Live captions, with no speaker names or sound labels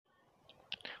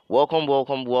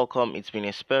Welcome. It's been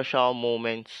a special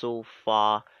moment so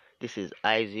far. This is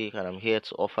Isaac, and I'm here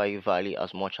to offer you value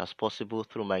as much as possible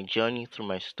through my journey, through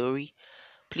my story.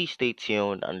 Please stay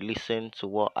tuned and listen to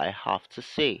what I have to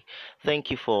say.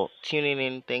 Thank you for tuning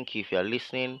in. Thank you if you're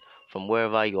listening from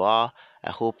wherever you are.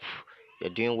 I hope you're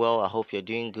doing well. I hope you're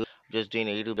doing good. Just doing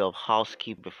a little bit of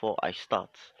housekeeping before I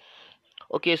start.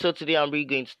 Okay, so today I'm really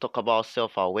going to talk about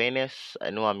self awareness. I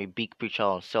know I'm a big preacher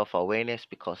on self awareness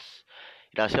because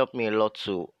it has helped me a lot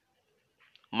to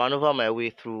maneuver my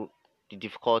way through the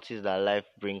difficulties that life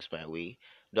brings my way.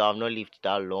 Though I've not lived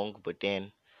that long, but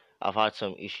then I've had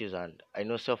some issues, and I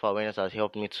know self awareness has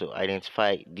helped me to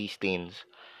identify these things.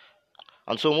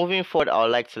 And so moving forward, I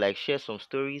would like to share some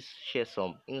stories, share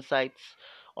some insights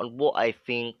on what I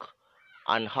think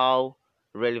and how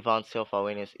relevant self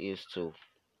awareness is to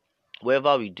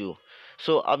wherever we do.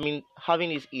 So I've been having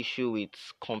this issue with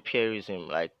comparison,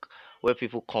 like where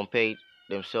people compare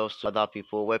themselves to other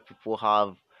people, where people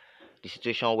have the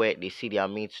situation where they see their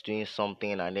mates doing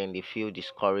something and then they feel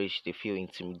discouraged, they feel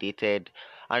intimidated,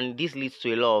 and this leads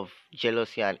to a lot of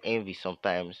jealousy and envy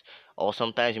sometimes. Or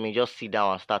sometimes you may just sit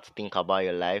down and start to think about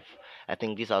your life. I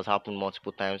think this has happened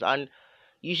multiple times, and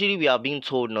usually we are being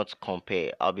told not to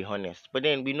compare, I'll be honest. But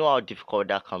then we know how difficult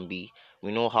that can be.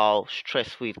 We know how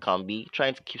stressful it can be.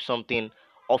 Trying to keep something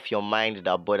off your mind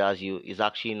that bothers you is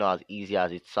actually not as easy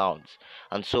as it sounds.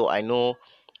 And so I know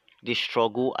this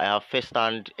struggle. I have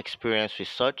first-hand experience with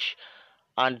such,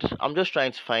 and I'm just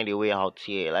trying to find a way out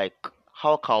here. Like,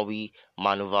 how can we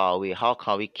maneuver our way? How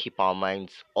can we keep our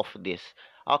minds off this?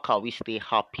 How can we stay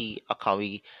happy? How can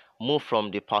we move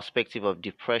from the perspective of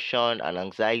depression and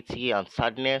anxiety and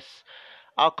sadness?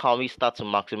 How can we start to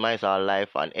maximize our life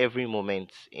and every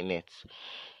moment in it?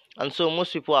 And so,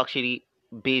 most people actually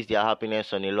base their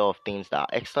happiness on a lot of things that are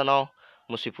external.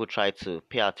 Most people try to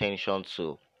pay attention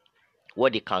to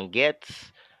what they can get,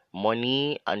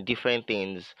 money, and different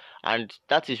things. And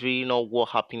that is really not what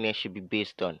happiness should be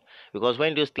based on. Because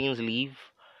when those things leave,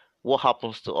 what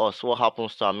happens to us? What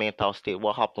happens to our mental state?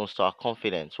 What happens to our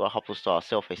confidence? What happens to our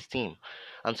self esteem?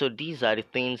 And so these are the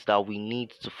things that we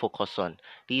need to focus on.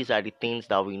 These are the things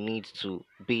that we need to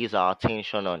base our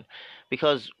attention on.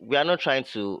 Because we are not trying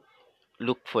to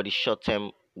look for the short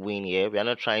term win here. We are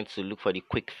not trying to look for the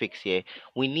quick fix here.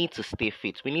 We need to stay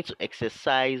fit. We need to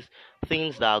exercise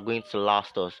things that are going to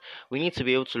last us. We need to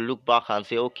be able to look back and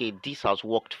say, okay, this has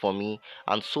worked for me,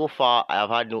 and so far I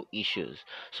have had no issues.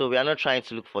 So we are not trying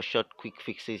to look for short, quick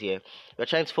fixes here. We're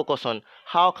trying to focus on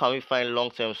how can we find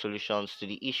long term solutions to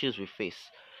the issues we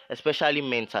face, especially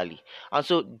mentally. And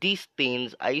so these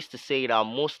things, I used to say that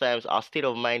most times our state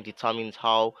of mind determines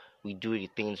how we do the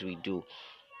things we do.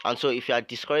 And so if you are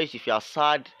discouraged, if you are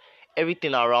sad,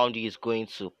 everything around you is going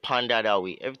to pander that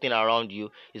way. Everything around you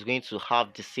is going to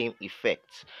have the same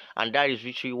effect. And that is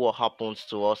literally what happens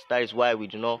to us. That is why we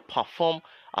do not perform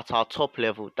at our top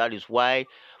level. That is why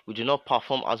we do not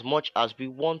perform as much as we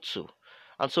want to.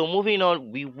 And so moving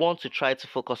on, we want to try to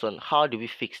focus on how do we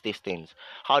fix these things?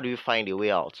 How do we find a way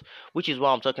out? Which is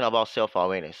why I'm talking about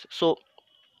self-awareness. So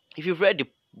if you've read the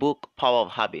book Power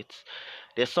of Habits,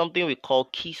 there's something we call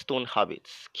keystone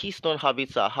habits. Keystone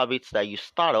habits are habits that you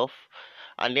start off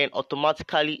and then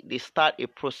automatically they start a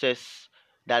process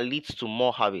that leads to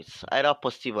more habits, either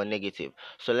positive or negative.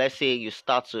 So let's say you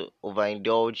start to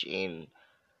overindulge in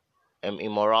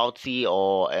immorality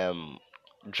or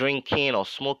drinking or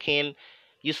smoking,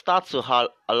 you start to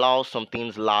allow some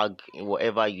things lag in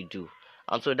whatever you do.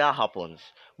 And so that happens.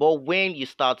 But when you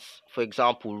start, for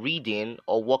example, reading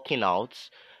or working out,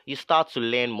 you start to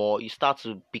learn more, you start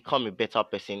to become a better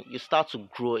person, you start to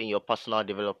grow in your personal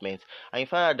development. And you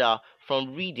find out that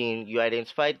from reading, you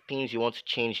identify things you want to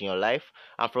change in your life.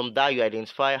 And from that, you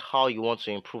identify how you want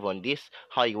to improve on this,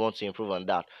 how you want to improve on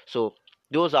that. So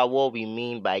those are what we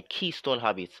mean by keystone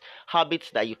habits.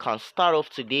 Habits that you can start off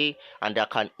today and that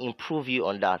can improve you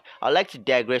on that. I'd like to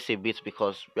digress a bit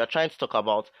because we are trying to talk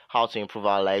about how to improve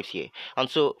our lives here. And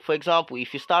so, for example,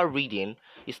 if you start reading,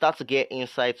 you start to get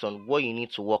insights on what you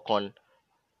need to work on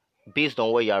based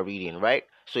on what you are reading, right?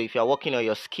 So if you are working on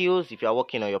your skills, if you are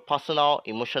working on your personal,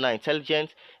 emotional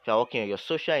intelligence, if you are working on your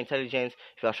social intelligence,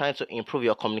 if you are trying to improve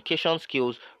your communication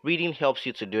skills, reading helps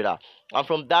you to do that. And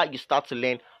from that, you start to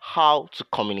learn how to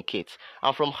communicate.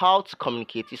 And from how to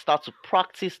communicate, you start to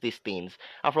practice these things.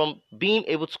 And from being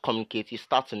able to communicate, you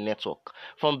start to network.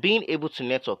 From being able to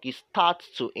network, you start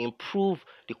to improve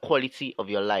the quality of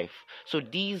your life. So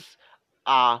these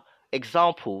are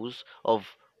examples of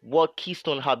what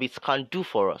keystone habits can do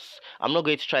for us. I'm not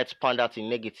going to try to pan that in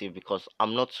negative because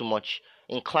I'm not too much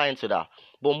inclined to that.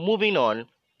 But moving on,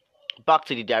 back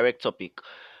to the direct topic.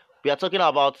 We are talking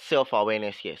about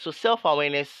self-awareness here. So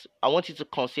self-awareness, I want you to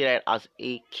consider it as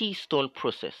a keystone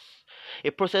process. A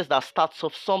process that starts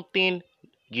off something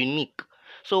unique.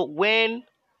 So when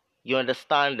you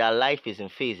understand that life is in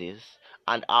phases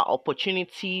and our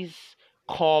opportunities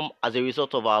come as a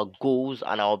result of our goals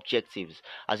and our objectives,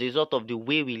 as a result of the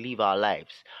way we live our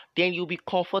lives, then you'll be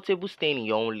comfortable staying in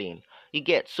your own lane. You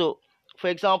get? So, for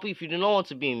example, if you do not want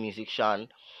to be a musician,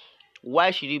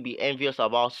 why should you be envious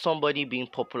about somebody being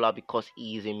popular because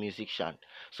he is a musician?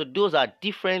 So those are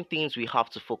different things we have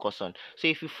to focus on. So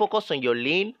if you focus on your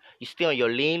lane, you stay on your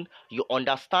lane, you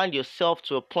understand yourself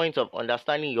to a point of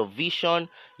understanding your vision,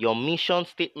 your mission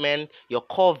statement, your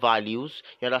core values,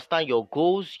 you understand your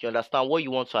goals, you understand what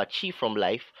you want to achieve from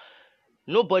life.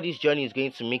 Nobody's journey is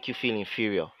going to make you feel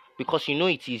inferior because you know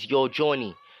it is your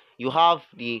journey. You have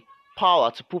the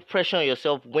power to put pressure on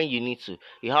yourself when you need to.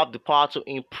 You have the power to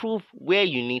improve where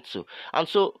you need to. And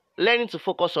so, learning to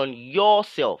focus on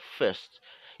yourself first.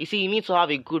 You see, you need to have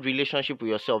a good relationship with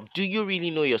yourself. Do you really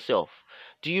know yourself?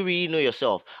 Do you really know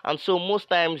yourself? And so, most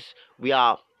times, we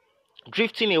are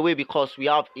drifting away because we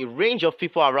have a range of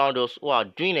people around us who are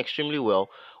doing extremely well,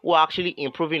 who are actually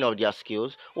improving on their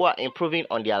skills, who are improving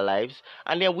on their lives,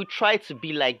 and then we try to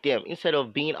be like them instead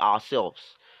of being ourselves.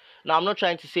 Now, I'm not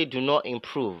trying to say do not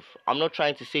improve. I'm not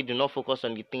trying to say do not focus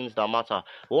on the things that matter.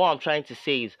 But what I'm trying to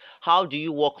say is, how do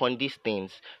you work on these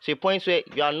things? So, a point where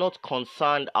you are not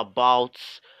concerned about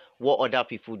what other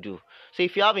people do. So,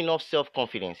 if you have enough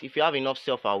self-confidence, if you have enough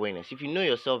self-awareness, if you know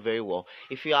yourself very well,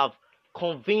 if you have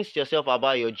convinced yourself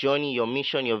about your journey, your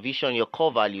mission, your vision, your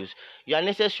core values, you are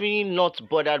necessarily not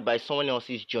bothered by someone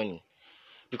else's journey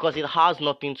because it has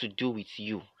nothing to do with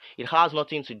you. It has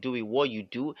nothing to do with what you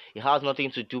do. It has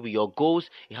nothing to do with your goals.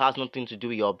 It has nothing to do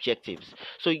with your objectives.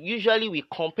 So usually we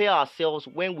compare ourselves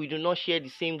when we do not share the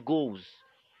same goals.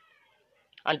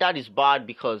 And that is bad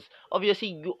because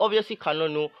you obviously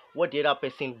cannot know what the other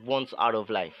person wants out of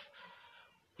life.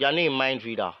 You are not a mind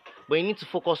reader, but you need to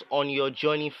focus on your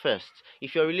journey first.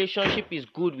 If your relationship is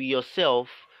good with yourself,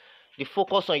 the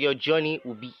focus on your journey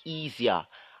will be easier.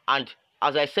 And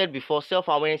as I said before,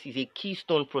 self-awareness is a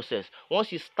keystone process.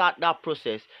 Once you start that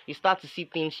process, you start to see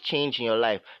things change in your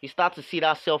life. You start to see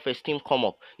that self-esteem come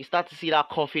up. You start to see that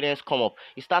confidence come up.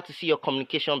 You start to see your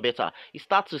communication better. You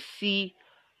start to see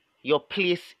your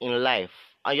place in life,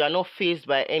 and you are not faced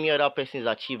by any other person's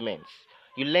achievements.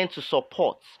 You learn to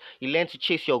support, you learn to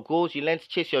chase your goals, you learn to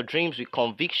chase your dreams with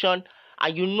conviction,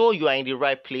 and you know you are in the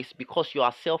right place because you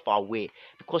are self-aware,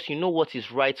 because you know what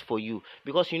is right for you,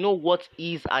 because you know what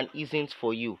is and isn't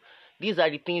for you. These are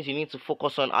the things you need to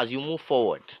focus on as you move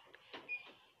forward.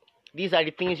 These are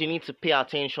the things you need to pay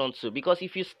attention to, because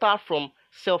if you start from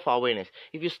self-awareness,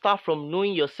 if you start from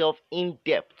knowing yourself in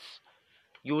depth,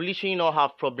 you will literally not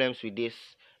have problems with this,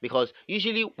 because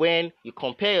usually when you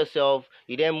compare yourself,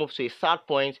 you then move to a sad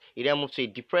point, you then move to a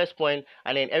depressed point,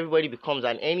 and then everybody becomes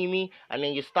an enemy, and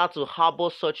then you start to harbor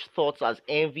such thoughts as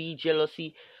envy,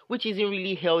 jealousy, which isn't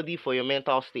really healthy for your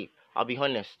mental state. I'll be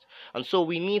honest. And so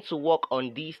we need to work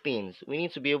on these things. We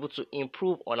need to be able to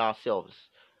improve on ourselves.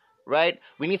 Right?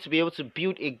 We need to be able to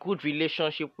build a good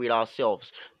relationship with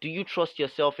ourselves. Do you trust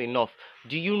yourself enough?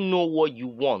 Do you know what you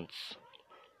want?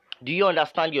 Do you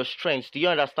understand your strengths? Do you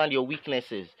understand your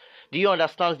weaknesses? Do you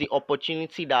understand the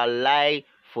opportunity that lie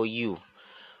for you?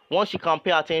 Once you can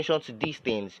pay attention to these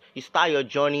things, you start your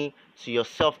journey to your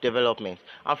self-development.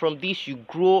 And from this, you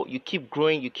grow, you keep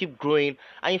growing,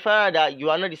 and you find out that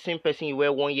you are not the same person you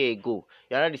were 1 year ago.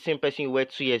 You are not the same person you were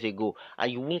 2 years ago.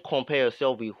 And you won't compare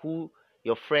yourself with who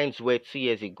your friends were 2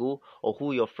 years ago, or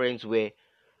who your friends were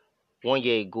 1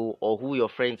 year ago, or who your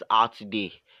friends are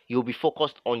today. You'll be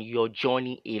focused on your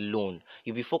journey alone.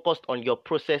 You'll be focused on your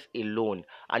process alone.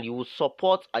 And you will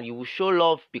support and you will show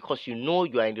love because you know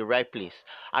you are in the right place.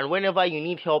 And whenever you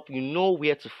need help, you know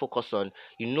where to focus on.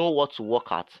 You know what to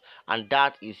work at. And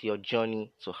that is your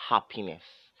journey to happiness.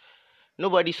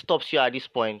 Nobody stops you at this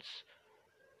point.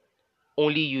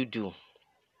 Only you do.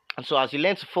 And so as you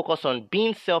learn to focus on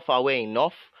being self-aware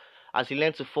enough, as you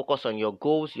learn to focus on your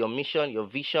goals, your mission, your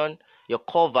vision, your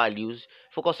core values,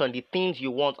 focus on the things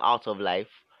you want out of life,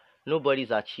 nobody's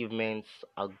achievements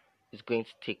is going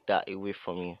to take that away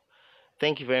from you.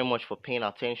 Thank you very much for paying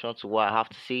attention to what I have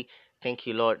to say. Thank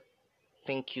you, Lord.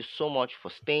 Thank you so much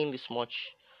for staying this much.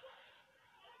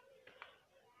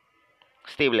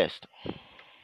 Stay blessed.